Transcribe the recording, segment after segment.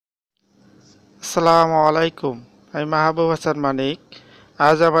আসসালামু আলাইকুম। আমি মাহবুব হাসান মানিক।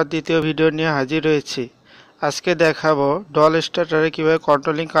 আজ আবার দ্বিতীয় ভিডিও নিয়ে হাজির হয়েছি। আজকে দেখাবো ডল স্টার্টারে কিভাবে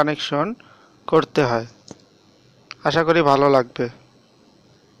কন্ট্রোলিং কানেকশন করতে হয়। আশা করি ভালো লাগবে।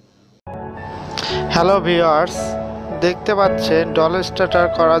 হ্যালো ভিউয়ার্স, দেখতে পাচ্ছেন ডল স্টার্টার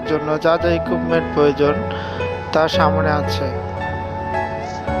করার জন্য যা যা ইকুইপমেন্ট প্রয়োজন তার সামনে আছে।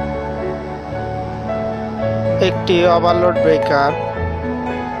 একটি ওভারলোড ব্রেকার,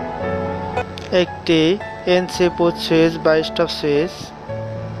 একটি এনসি পুশ সুইচ বা স্টপ সুইচ,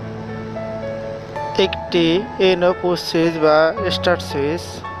 একটি এনও পুশ সুইচ বা স্টার্ট সুইচ,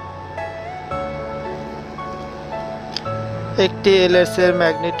 একটি এলএস এর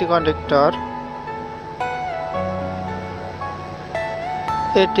ম্যাগনেটিক কন্ডাক্টর,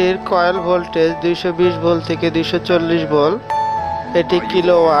 এটির কয়েল ভোল্টেজ 220 ভোল্ট থেকে 240 ভোল্ট, এটি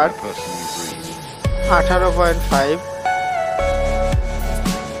কিলোওয়াট 18.5।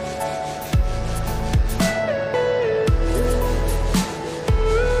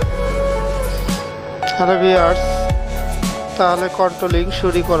 হ্যালো ভিউয়ার্স, তাহলে কন্ট্রোলিং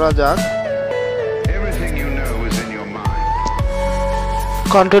শুরু করা যাক।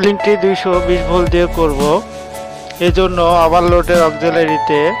 কন্ট্রোলিংটি 220 ভোল্ট দিয়ে করব। এজন্য ওভারলোডের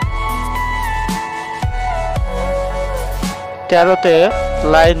অক্সিলারিতে 13তে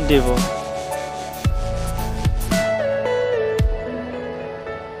লাইন দেব।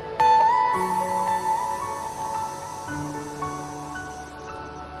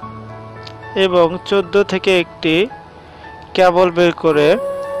 এবং 14 থেকে একটি কেবল বের করে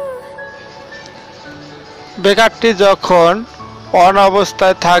ব্রেকারটি যখন অন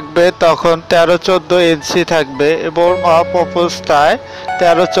অবস্থায় থাকবে তখন 13-14 এনসি থাকবে এবং অফ অবস্থায়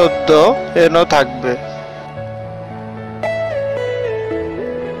 13-14 এনও থাকবে।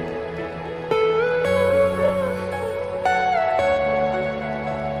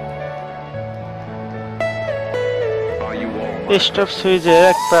 স্টপ সুইচের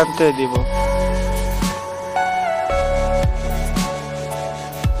এক প্রান্তে দিব।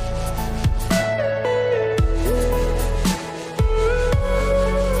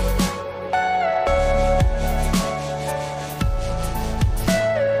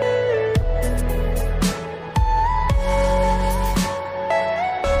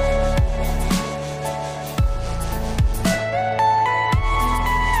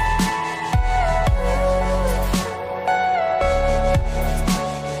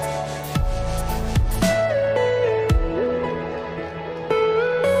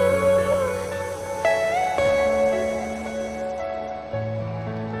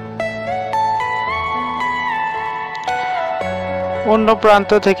 অন্য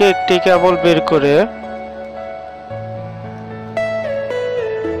প্রান্ত থেকে একটি কেবল বের করে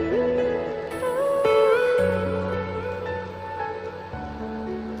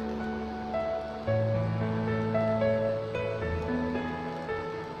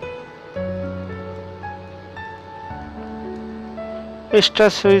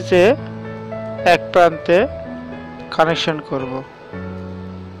স্টার সুইচে এক প্রান্তে কানেকশন করব।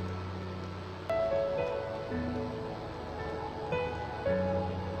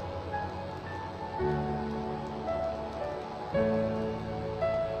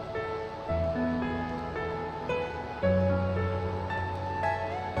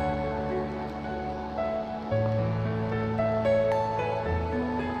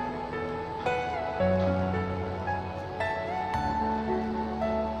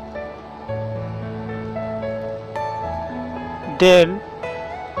 দেন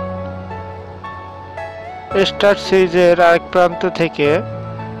স্টার্ট সুইচের আরেক প্রান্ত থেকে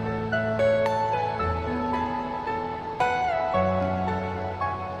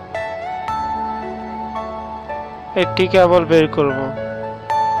একটি কেবল বের করব।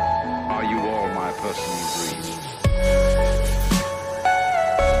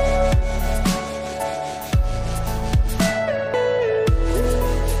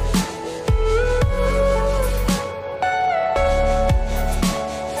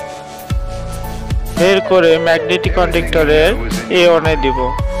 বের করে ম্যাগনেটিক কন্ডাক্টরের A1 এ দিব।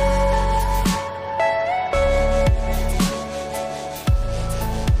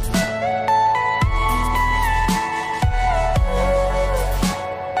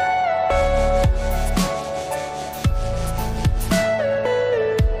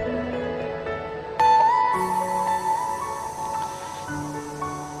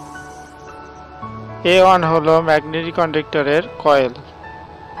 A1 হলো ম্যাগনেটিক কন্ডাক্টরের কয়েল।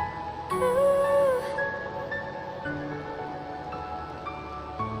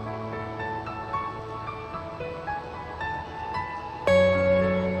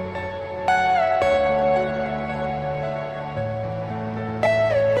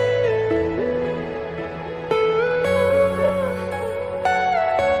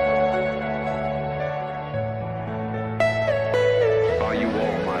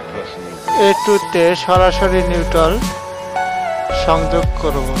 A2-তে সরাসরি নিউট্রাল সংযোগ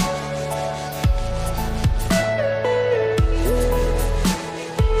করব।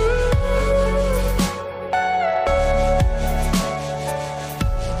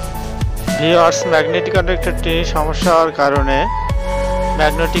 ভিউয়ার্স, ম্যাগনেটিক কন্ডাক্টরটি সমস্যা হওয়ার কারণে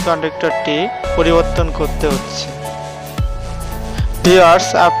ম্যাগনেটিক কন্ডাক্টরটি পরিবর্তন করতে হচ্ছে। ভিউয়ার্স,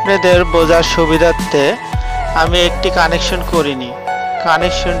 আপনাদের বোঝার সুবিধার্থে আমি একটি কানেকশন করিনি,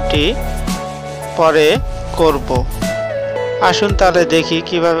 কানেকশনটি পরে করব। আসুন তাহলে দেখি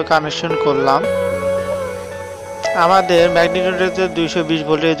কিভাবে কানেকশন করলাম। আমাদের ম্যাগনেটিক কন্ডাক্টর 220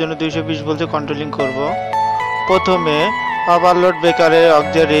 ভোল্ট, এর জন্য 220 ভোল্টে কন্ট্রোলিং করব। প্রথমে ওভারলোড ব্রেকারের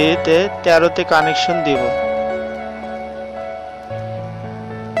অক্সিলারিতে 13তে কানেকশন দিব।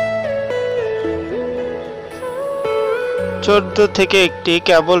 থেকে একটি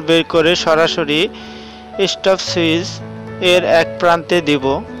কেবল বের করে সরাসরি স্টপ সুইচ এর এক প্রান্তে দিব,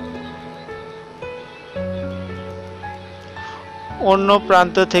 অন্য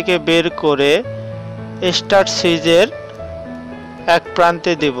প্রান্ত থেকে বের করে স্টার্ট সুইচের এক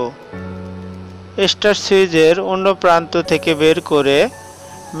প্রান্তে দিব। স্টার্ট সুইচের অন্য প্রান্ত থেকে বের করে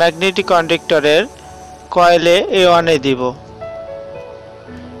ম্যাগনেটিক কন্ডাক্টরের কয়েলে A1-এ দিব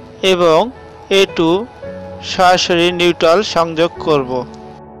এবং A2 সরাসরি নিউট্রাল সংযোগ করব।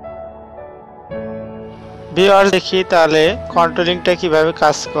 ভিউয়ার্স, দেখি তাহলে কন্ট্রোলিংটা কিভাবে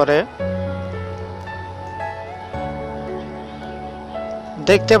কাজ করে।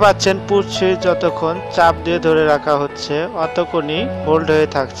 দেখতে পাচ্ছেন পুশ সুইচ যতক্ষণ চাপ দিয়ে ধরে রাখা হচ্ছে অতক্ষণই হোল্ড হয়ে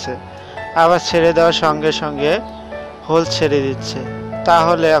থাকছে, আবার ছেড়ে দেওয়ার সঙ্গে সঙ্গে হোল্ড ছেড়ে দিচ্ছে।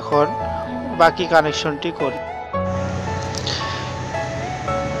 তাহলে এখন বাকি কানেকশনটি করি।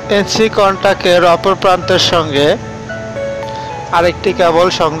 এনসি কন্টাক্টের অপর প্রান্তের সঙ্গে আরেকটি কেবল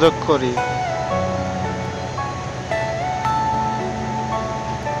সংযোগ করি।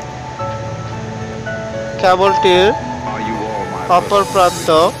 কেবলটির অপর প্রান্ত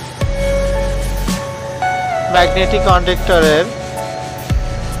ম্যাগনেটিক কন্ডাক্টরের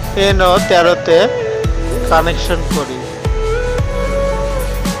NO13-তে কানেকশন করি।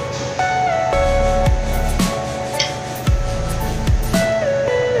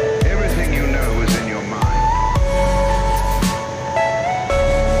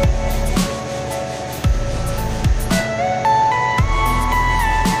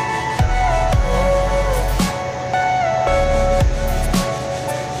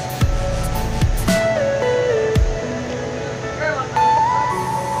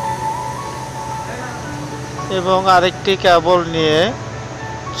 এবং আরেকটি কেবল নিয়ে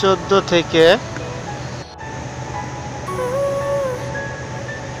 14 থেকে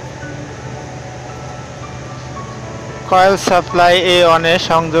কয়েল সাপ্লাই A1-এ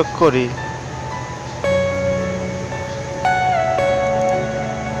সংযোগ করি।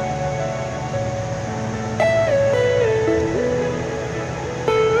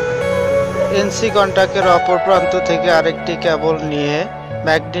 এনসি কন্টাক্টের অপর প্রান্ত থেকে আরেকটি কেবল নিয়ে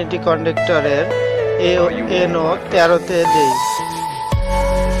ম্যাগনেটিক কন্ডাক্টরের NO13-তে দেই।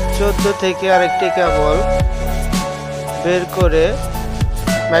 14 থেকে আরেকটি কেবল বের করে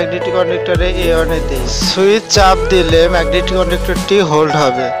ম্যাগনেটিক কন্ডাক্টরে A1-এ দেই। সুইচ চাপ দিলে ম্যাগনেটিক কন্ডাক্টরটি হোল্ড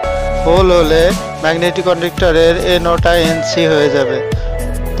হবে, হোল্ড হলে ম্যাগনেটিক কন্ডাক্টরের NO-টা NC হয়ে যাবে।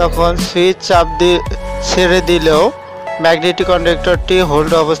 তখন সুইচ চাপ ছেড়ে দিলেও ম্যাগনেটিক কন্ডাক্টরটি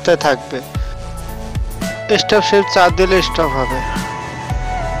হোল্ড অবস্থায় থাকবে। স্টপ সুইচ চাপ দিলে স্টপ হবে।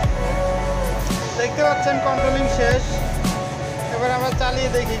 দেখতে পাচ্ছেন কন্ট্রোলিং শেষ। এবার আমরা চালিয়ে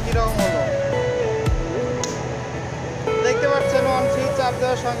দেখি কিরকম হলো। দেখতে পাচ্ছেন অন সুইচ চাপ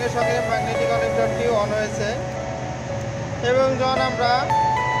দেওয়ার সঙ্গে সঙ্গে ম্যাগনেটিক কন্ডাক্টরটি অন হয়েছে এবং যখন আমরা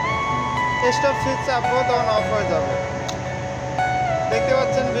স্টপ সুইচ চাপবো তখন অফ হয়ে যাবে। দেখতে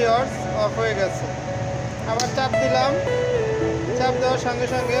পাচ্ছেন ভিউয়ার্স, অফ হয়ে গেছে। আবার চাপ দিলাম, চাপ দেওয়ার সঙ্গে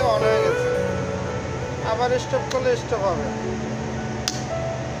সঙ্গে অন হয়ে গেছে। আবার স্টপ করলে স্টপ হবে।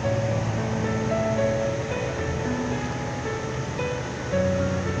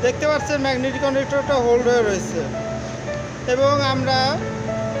 দেখতে পাচ্ছেন ম্যাগনেটিক কন্ডাক্টরটা হোল্ড হয়ে রয়েছে এবং আমরা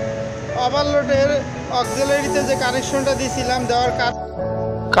ওভারলোডের অক্সিলারিতে যে কানেকশনটা দিয়েছিলাম দেওয়ার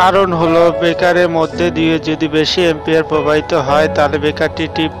কারণ হলো ব্রেকারের মধ্যে দিয়ে যদি বেশি এম্পিয়ার প্রবাহিত হয় তাহলে ব্রেকারটি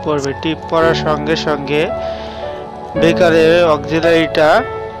টিপ পড়বে। টিপ পড়ার সঙ্গে সঙ্গে ব্রেকারের অক্সিলারিটা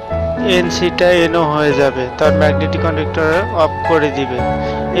NC-টা NO হয়ে যাবে, তার ম্যাগনেটিক কন্ডাক্টর অফ করে দিবে।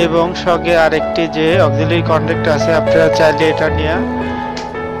 এবং সঙ্গে আরেকটি যে অক্সিলারি কন্ডাক্টর আছে, আপনারা চাইলে এটা নিয়ে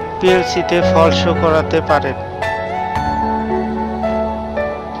PLC-তে ফল্ট শো করাতে পারেন।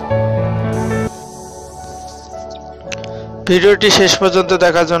 ভিডিওটি শেষ পর্যন্ত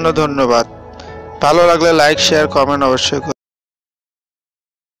দেখার জন্য ধন্যবাদ। ভালো লাগলে লাইক, শেয়ার, কমেন্ট অবশ্যই করুন।